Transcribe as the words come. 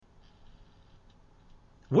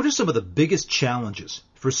What are some of the biggest challenges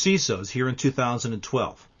for CISOs here in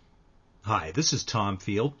 2012? Hi, this is Tom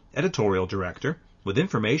Field, Editorial Director with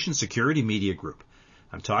Information Security Media Group.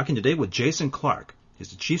 I'm talking today with Jason Clark.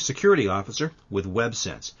 He's the Chief Security Officer with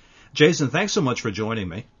WebSense. Jason, thanks so much for joining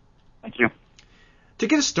me. Thank you. To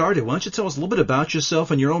get us started, why don't you tell us a little bit about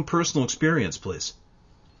yourself and your own personal experience, please?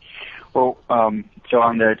 Well, so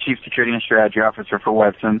I'm the Chief Security and Strategy Officer for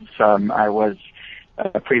WebSense. I was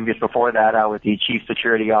previous before that, I was the Chief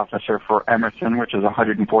Security Officer for Emerson, which is a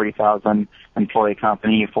 140,000 employee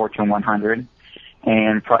company, Fortune 100.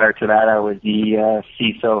 And prior to that, I was the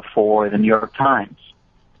CISO for the New York Times.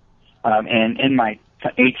 And in my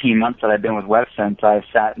 18 months that I've been with WebSense, I've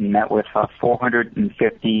sat and met with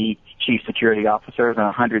 450 chief security officers and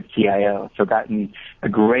 100 CIOs. So gotten a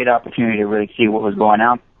great opportunity to really see what was going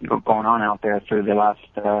on out there through the last,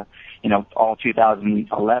 all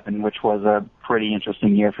 2011, which was a pretty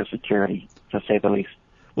interesting year for security, to say the least.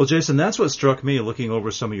 Well, Jason, that's what struck me looking over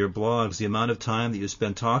some of your blogs, the amount of time that you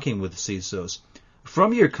spend talking with CISOs.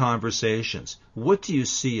 From Conversations, what do you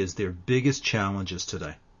see as their biggest challenges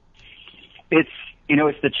today? It's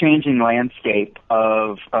the changing landscape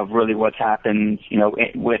of really what's happened,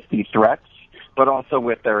 with the threats, but also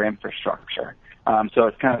with their infrastructure. So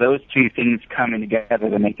it's kind of those two things coming together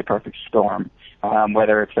to make the perfect storm.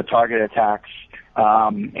 Whether it's the target attacks,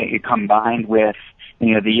 combined with,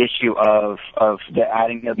 the issue of the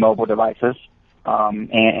adding of mobile devices,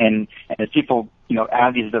 and as people,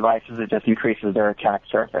 add these devices, it just increases their attack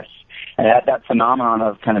surface. And that phenomenon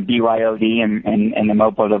of kind of BYOD and the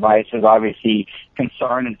mobile device is obviously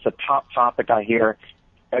concern. It's a top topic I hear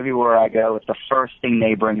everywhere I go. It's the first thing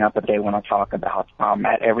they bring up that they want to talk about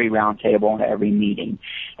at every roundtable and every meeting.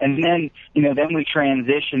 And then, then we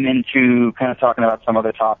transition into kind of talking about some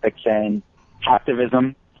other topics, and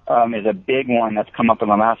hacktivism is a big one that's come up in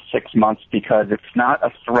the last 6 months because it's not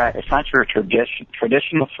a threat. It's not your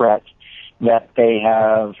traditional threat that they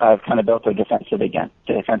have kind of built their defenses against.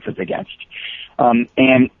 But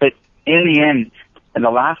in the end, in the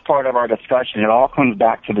last part of our discussion, it all comes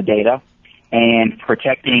back to the data and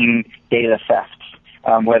protecting data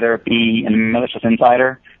theft, whether it be in a malicious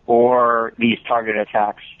insider or these targeted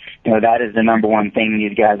attacks. That is the number one thing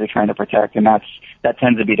these guys are trying to protect, and that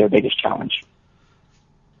tends to be their biggest challenge.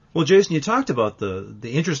 Well, Jason, you talked about the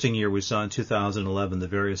interesting year we saw in 2011, the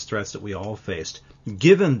various threats that we all faced.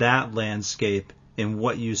 Given that landscape and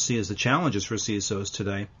what you see as the challenges for CISOs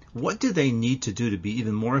today, what do they need to do to be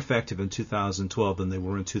even more effective in 2012 than they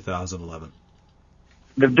were in 2011?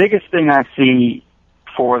 The biggest thing I see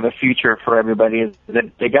for the future for everybody is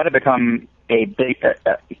that they got to become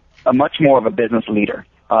a much more of a business leader.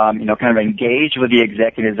 Kind of engage with the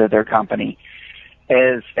executives of their company.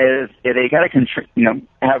 As they got to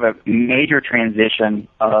have a major transition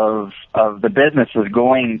of the businesses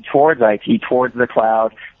going towards IT, towards the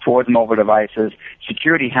cloud, towards mobile devices.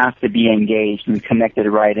 Security has to be engaged and connected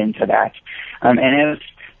right into that. And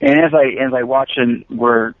as I watch and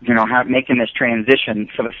we're making this transition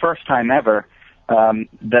for the first time ever,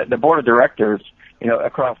 the board of directors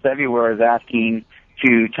across everywhere is asking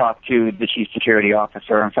to talk to the chief security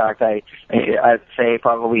officer. In fact, I'd say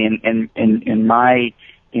probably in my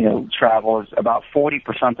travels, about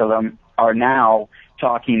 40% of them are now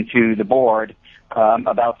talking to the board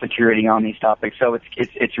about security on these topics. So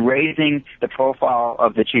it's raising the profile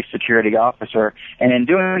of the chief security officer, and in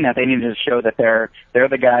doing that, they need to show that they're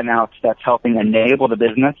the guy now that's helping enable the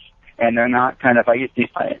business, and they're not kind of, I used to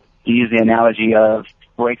use the analogy of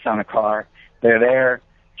brakes on a car. They're there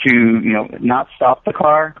to, not stop the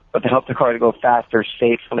car, but to help the car to go faster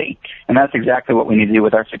safely. And that's exactly what we need to do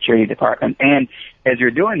with our security department. And as you're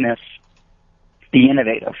doing this, be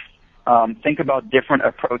innovative. Think about different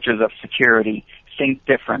approaches of security. Think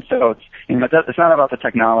different. So it's not about the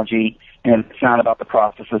technology, and it's not about the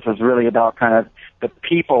processes. It's really about kind of the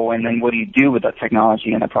people, and then what do you do with the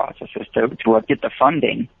technology and the processes to get the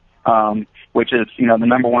funding, which is, the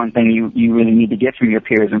number one thing you really need to get from your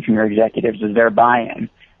peers and from your executives is their buy-in.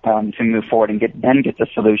 To move forward and get the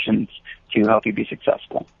solutions to help you be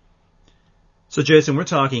successful. So, Jason, we're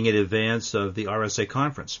talking in advance of the RSA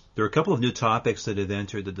conference. There are a couple of new topics that have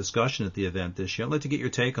entered the discussion at the event this year. I'd like to get your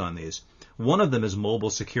take on these. One of them is mobile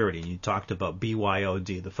security. You talked about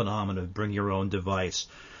BYOD, the phenomenon of bring your own device.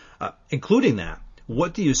 Including that,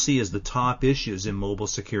 what do you see as the top issues in mobile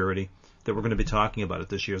security that we're going to be talking about at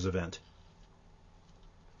this year's event?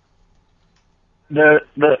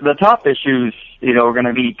 the top issues, are going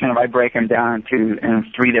to be I break them down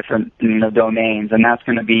in three different, domains, and that's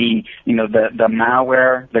going to be, the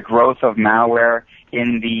malware, the growth of malware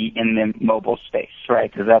in the mobile space,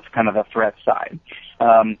 right? Because that's kind of the threat side.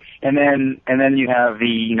 And then you have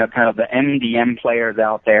the, the MDM players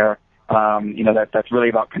out there, that's really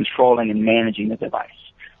about controlling and managing the device.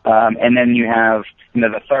 And then you have,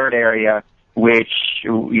 the third area, which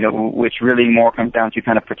really more comes down to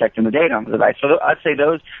kind of protecting the data on the device. So I'd say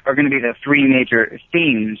those are going to be the three major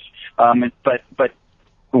themes. But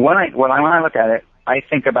when I look at it, I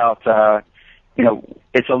think about,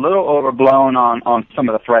 it's a little overblown on some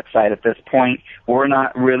of the threat side at this point. We're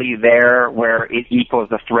not really there where it equals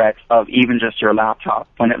the threat of even just your laptop.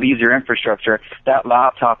 When it leaves your infrastructure, that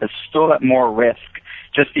laptop is still at more risk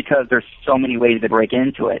just because there's so many ways to break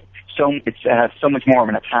into it. So it has so much more of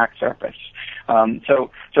an attack surface. So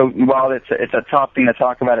while it's a tough thing to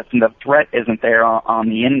talk about, the threat isn't there on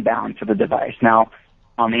the inbound to the device. Now,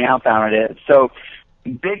 on the outbound it is. So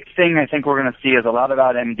big thing I think we're going to see is a lot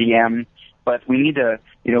about MDM, but we need to,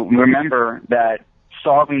 remember that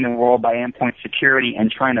solving the world by endpoint security and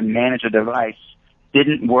trying to manage a device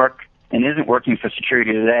didn't work and isn't working for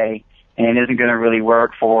security today and isn't going to really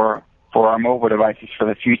work for our mobile devices for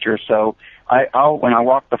the future. So when I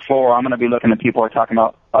walk the floor, I'm going to be looking at people who are talking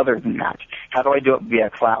about other than that. How do I do it via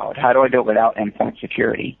cloud? How do I do it without endpoint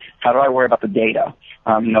security? How do I worry about the data?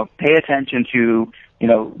 Pay attention to,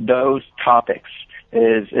 those topics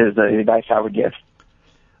is the advice I would give.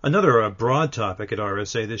 Another broad topic at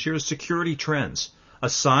RSA this year is security trends.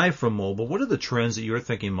 Aside from mobile, what are the trends that you're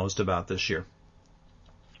thinking most about this year?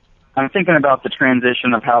 I'm thinking about the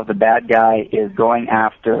transition of how the bad guy is going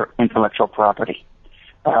after intellectual property.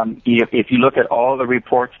 If you look at all the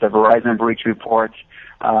reports, the Verizon breach reports,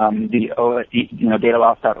 the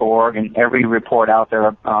dataloss.org, and every report out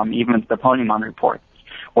there, even the Pwnymon reports,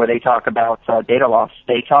 where they talk about data loss,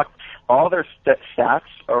 all their stats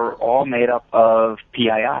are all made up of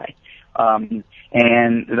PII. And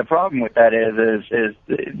the problem with that is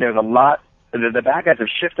there's a lot. The bad guys have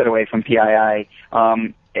shifted away from PII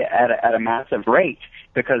at a massive rate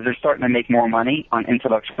because they're starting to make more money on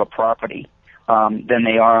intellectual property than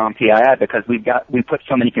they are on PII because we put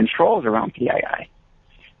so many controls around PII.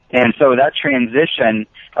 And so that transition,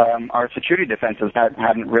 our security defenses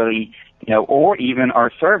haven't really, or even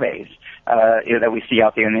our surveys that we see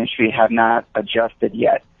out there in the industry have not adjusted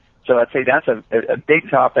yet. So I'd say that's a big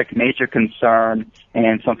topic, major concern,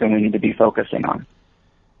 and something we need to be focusing on.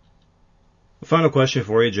 Final question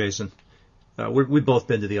for you, Jason. We've both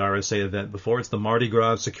been to the RSA event before. It's the Mardi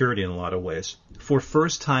Gras of security in a lot of ways. For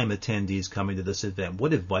first-time attendees coming to this event,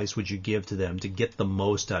 what advice would you give to them to get the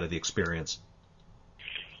most out of the experience?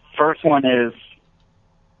 First one is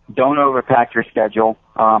don't overpack your schedule.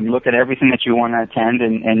 Look at everything that you want to attend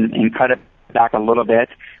and cut it back a little bit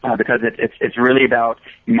because it's really about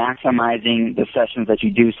maximizing the sessions that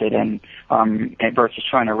you do sit in versus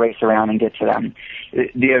trying to race around and get to them.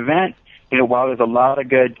 The event, while there's a lot of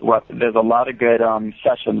good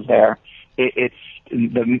sessions there, it's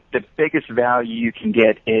the biggest value you can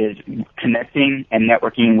get is connecting and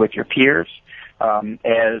networking with your peers.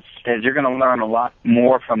 As you're going to learn a lot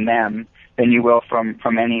more from them than you will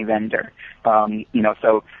from any vendor.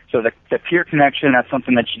 So the peer connection, that's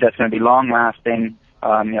something that's going to be long lasting.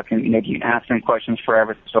 You can ask them questions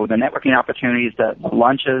forever. So the networking opportunities, the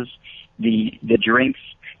lunches, the drinks,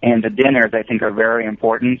 and the dinners, I think, are very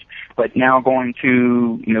important. But now going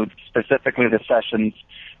to, specifically the sessions,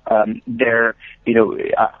 I'll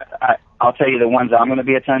tell you the ones I'm going to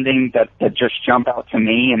be attending that just jump out to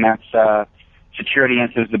me, and that's Security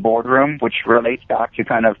Enters the Boardroom, which relates back to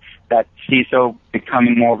kind of that CISO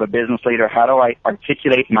becoming more of a business leader. How do I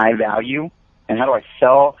articulate my value, and how do I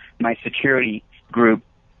sell my security group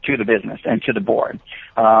to the business and to the board?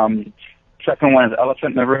 Second one is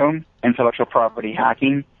Elephant in the Room, intellectual property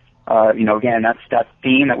hacking. Again, that's that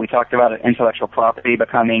theme that we talked about, intellectual property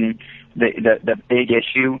becoming the big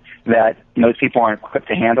issue that most people aren't equipped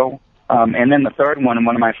to handle. And then the third one, and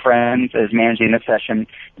one of my friends is managing this session,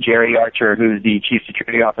 Jerry Archer, who's the Chief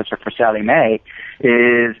Security Officer for Sallie Mae,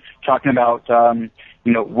 is talking about,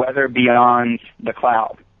 weather beyond the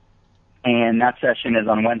cloud. And that session is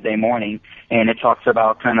on Wednesday morning, and it talks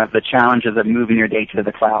about kind of the challenges of moving your data to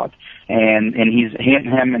the cloud. And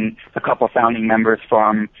him and a couple of founding members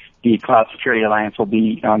from the Cloud Security Alliance will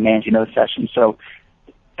be managing those sessions. So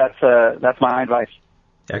that's my advice.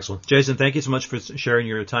 Excellent. Jason, thank you so much for sharing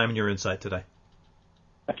your time and your insight today.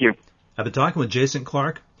 Thank you. I've been talking with Jason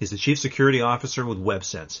Clark. He's the Chief Security Officer with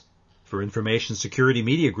WebSense. For Information Security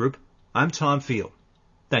Media Group, I'm Tom Field.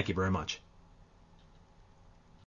 Thank you very much.